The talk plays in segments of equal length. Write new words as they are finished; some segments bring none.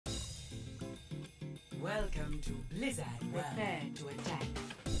Welcome to Blizzard. Prepare to attack.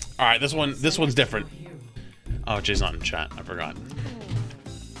 All right, this one's different. Oh, Jay's not in chat. I forgot.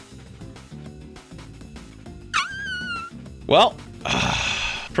 Well,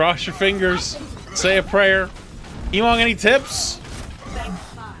 cross your fingers, say a prayer. Emong, any tips?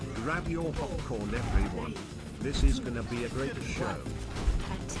 Grab your popcorn, everyone. This is gonna be a great show.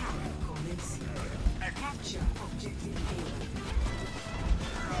 Attack commence. Capture objective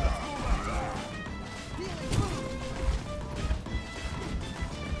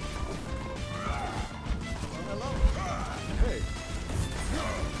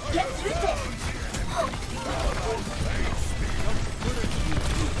Get through this.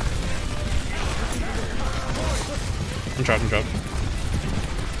 I'm trapped.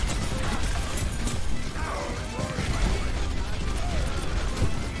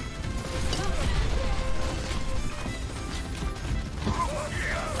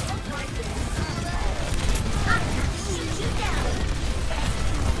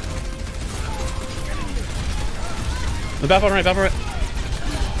 The back on right, back on right.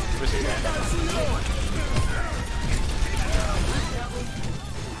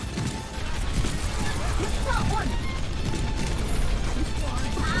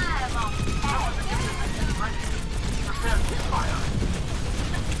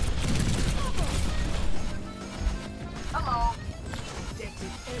 Hello.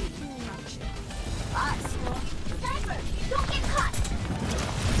 Objective A captured. Sniper, don't get caught.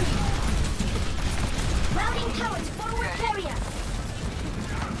 Routing towers forward area.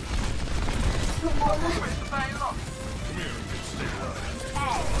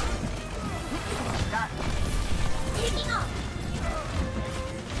 Taking off.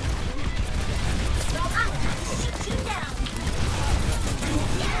 I'll shoot you down.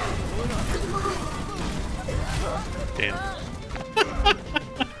 Damn.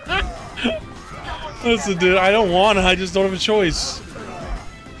 Listen, dude, I don't want to. I just don't have a choice.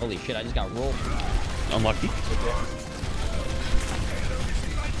 Holy shit, I just got rolled. Unlucky.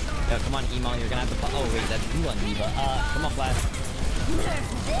 Yo, come on, Emo, you're gonna have to. Oh, wait, that's you on Diva. Come on, Flash.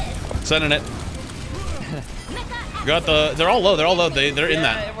 Sending it. Got the. They're all low. They're all low. They're in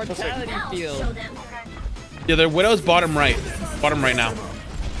that. Immortality field. Yeah, their Widow's bottom right. Bottom right now.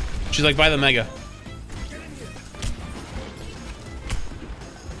 She's like by the Mega.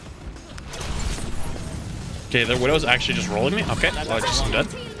 Okay, their Widow's actually just rolling me. Okay, well, I just dead.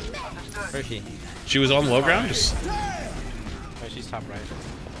 Where is she? She was on low ground. Just. Oh, she's top right.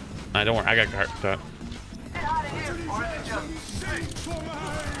 Nah, don't worry. I got hurt.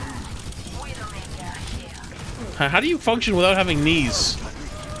 How do you function without having knees?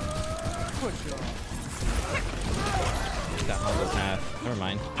 Never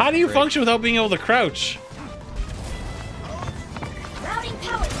mind. How do you function without being able to crouch? Routing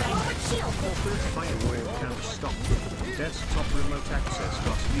towers forward shield. Firewall can't stop. Desktop remote access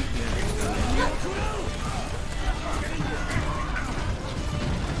VPN.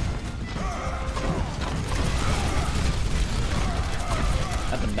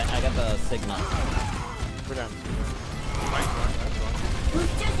 I got the Sigma. We're down.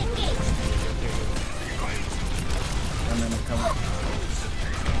 Boosters engaged.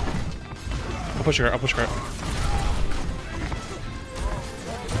 I'll push her. I'll push her.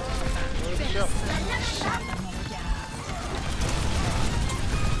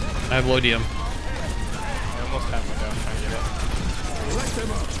 I have low DM. I almost halfway down trying to get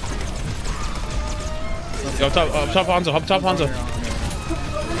it. Yo, up top Hanzo. Up top Hanzo.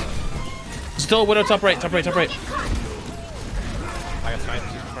 Still Widow top right. Top right. Top right. I got sniped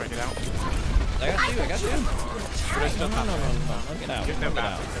before I get out. I got you. But it's still top. No. Get out. Get them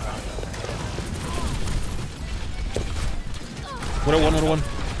out. Widow one.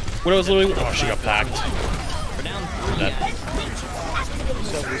 Widow's literally. Oh, she got packed. We're down 3. Dead.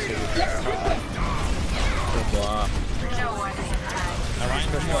 Orion,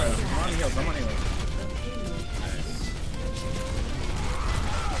 push one.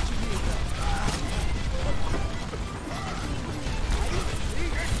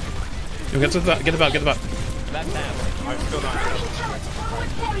 Yo, get the back. Back tab. I'm still not Routing towers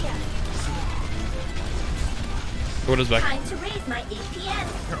forward area. Widow's back. Time to raise my APN.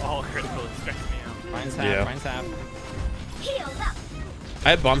 They're all critical expecting me out. Ryan's Yeah. half. Ryan's half. Healed up. I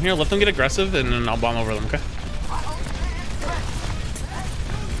have bomb here. Let them get aggressive, and then I'll bomb over them. Okay.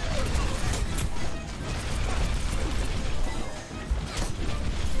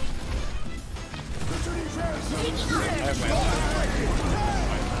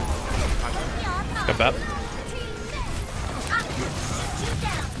 Got that.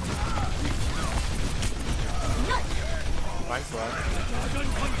 Mine's low.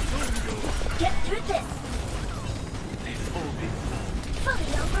 Get through this. Fully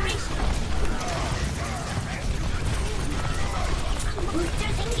operational.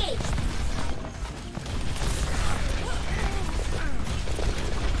 Boosters engaged.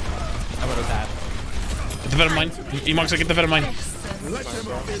 I would have that. Get the vet of mine. Emox, get the vet of mine.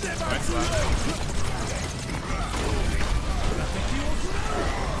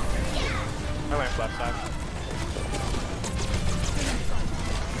 I went left side.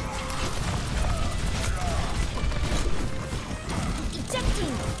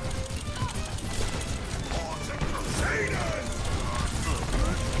 Ejecting.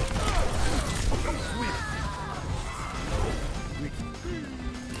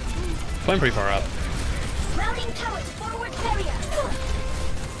 Playing pretty far up. Routing tower to forward barrier.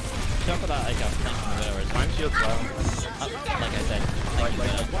 Jump for that, like, a flank or whatever. It's Mine shield's low. like I said, like,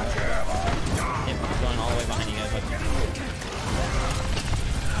 he's going all the way behind you guys. But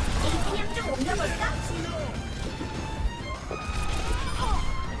APM duel number that.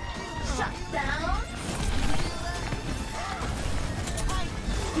 Shut down.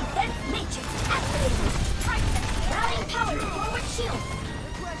 Defense matrix activated. Routing power to forward shield.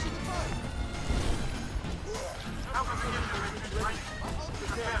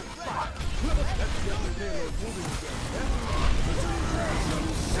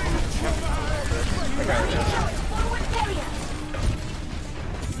 Forward barrier.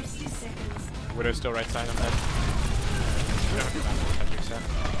 60 seconds. Widow's still right side, I'm dead. We don't have to reset.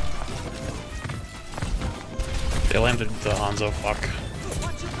 They landed the Hanzo. Fuck. it's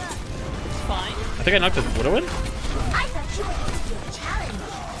fine. I think I knocked the Widow in. I thought you were going to be a challenge.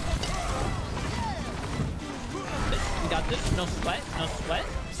 We got this. No sweat. No sweat.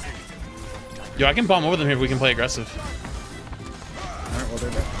 Yo, I can bomb over them here if we can play aggressive. Alright, well,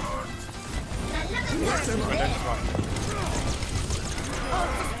 they're dead.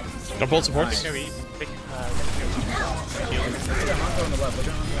 Got bolt supports. No, he pick, Hanzo on the left. Look at Hanzo on the left.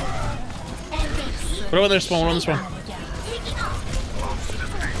 Widow in there, spawn. Widow in the spawn.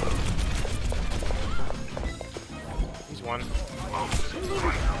 he's one.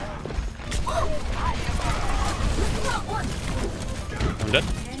 I'm dead.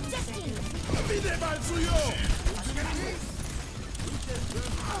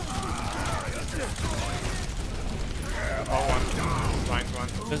 All one. Mine's one.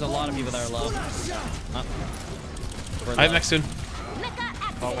 There's a lot of people that are low. I have next soon.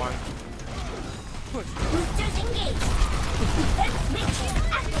 All one. Boosters engaged. Defense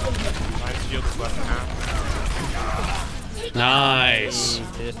matrix activated. Mine's shield is left now. Nice.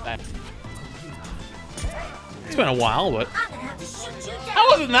 It's been a while, but I'm gonna have to shoot you down. that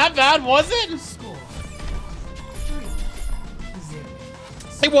wasn't that bad, was it? Score 3-0.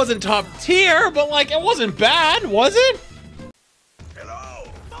 It wasn't top tier, but like it wasn't bad, was it?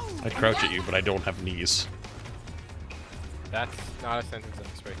 I'd crouch at you, but I don't have knees. That's not a sentence I'm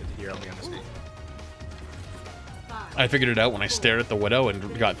expected to hear on the understate. I figured it out when I stared at the Widow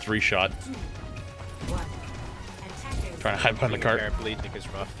and got 3-shot. 1. Attackers. Trying to hide behind the cart. Bleeding is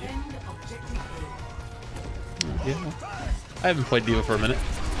rough. Defend objective A. Yeah. I haven't played D.Va for a minute.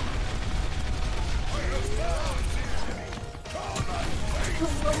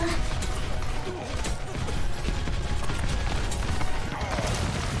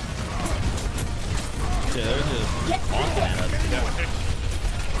 Yeah, there's just walking at us.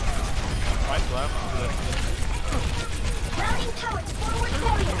 Mine's low. Routing tower to forward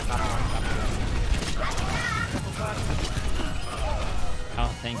barrier. Oh,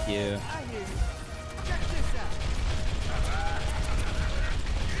 thank you.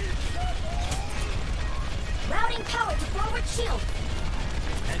 Routing power to forward shield.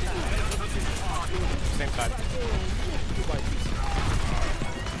 Same side.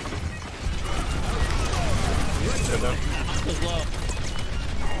 Was low.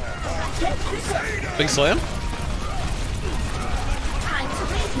 Big slam. Time to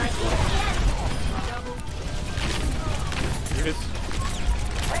raise my APM.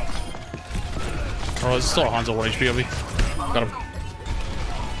 Oh, there's still a Hanzo 1 HP on me. Got him.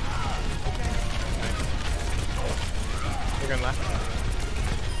 We're going left.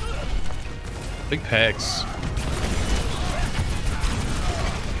 Big pegs.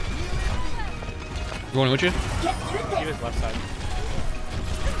 Going with you? Get through He this. was left side.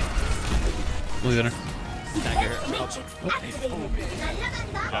 Look at her. Dagger. Matrix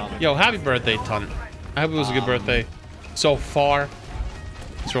activated. Yo, happy birthday, Tunt. I hope it was a good birthday so far.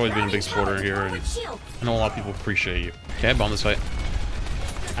 It's always been a big supporter here, and I know a lot of people appreciate you. Okay, I bomb this fight.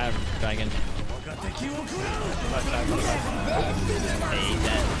 I have dragon. Hey,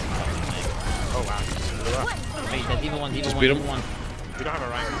 dead. Oh wow. Wait, that's even one, Just beat him. one. We don't have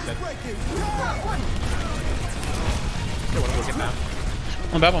a Ryan reset. Okay, wanna go get that?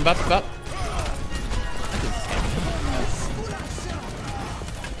 I'm back.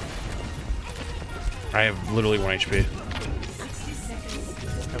 I have literally 1 HP.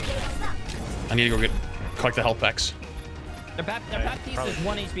 I need to go collect the health packs. Their Baptiste is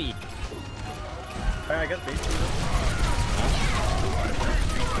 1 HP. I got bait.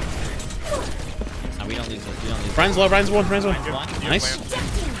 No, we don't lose this. We don't lose. Ryan's low. Ryan's one. One. Nice.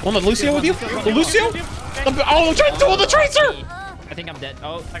 One, the Lucio with you? The Lucio? Oh, the Tracer! I think I'm dead.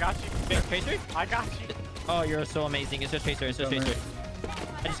 Oh, I got you. Tracer? I got you. Oh, you're so amazing. It's just Tracer. It's just Tracer.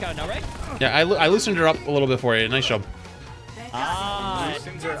 I just got a no right? Yeah, I loosened her up a little bit for you. Nice job. Ah.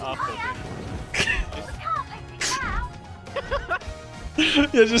 Loosens her up a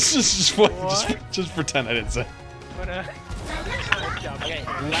Yeah, just pretend I didn't say. bit. Okay,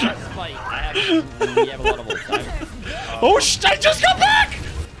 last fight. We have a lot of ults. Oh, I just got back!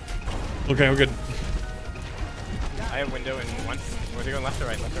 Okay, we're good. I have window in one. Were they going left or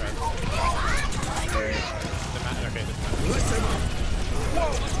right? Left or right? Okay, doesn't matter.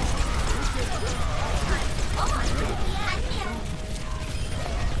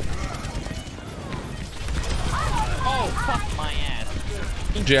 Oh, fuck my ass.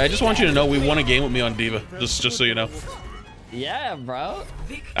 Jay, I just want you to know we won a game with me on Diva. Just so you know. Yeah, bro.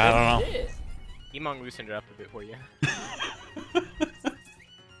 I don't know. Shit. Emong loosened her up a bit for you.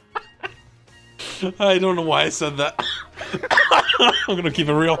 I don't know why I said that. I'm gonna keep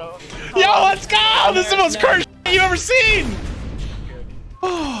it real. Yo, let's go! This is the most cursed shit you've ever seen!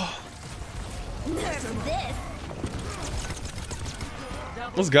 This.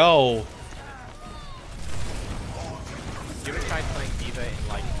 Let's go. You ever tried playing Diva in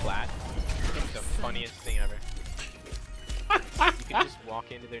like flat? It's the funniest thing ever. You can just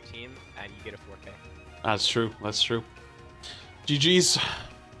walk into their team and you get a 4K. That's true. That's true. GG's.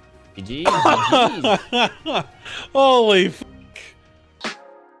 GG. Holy f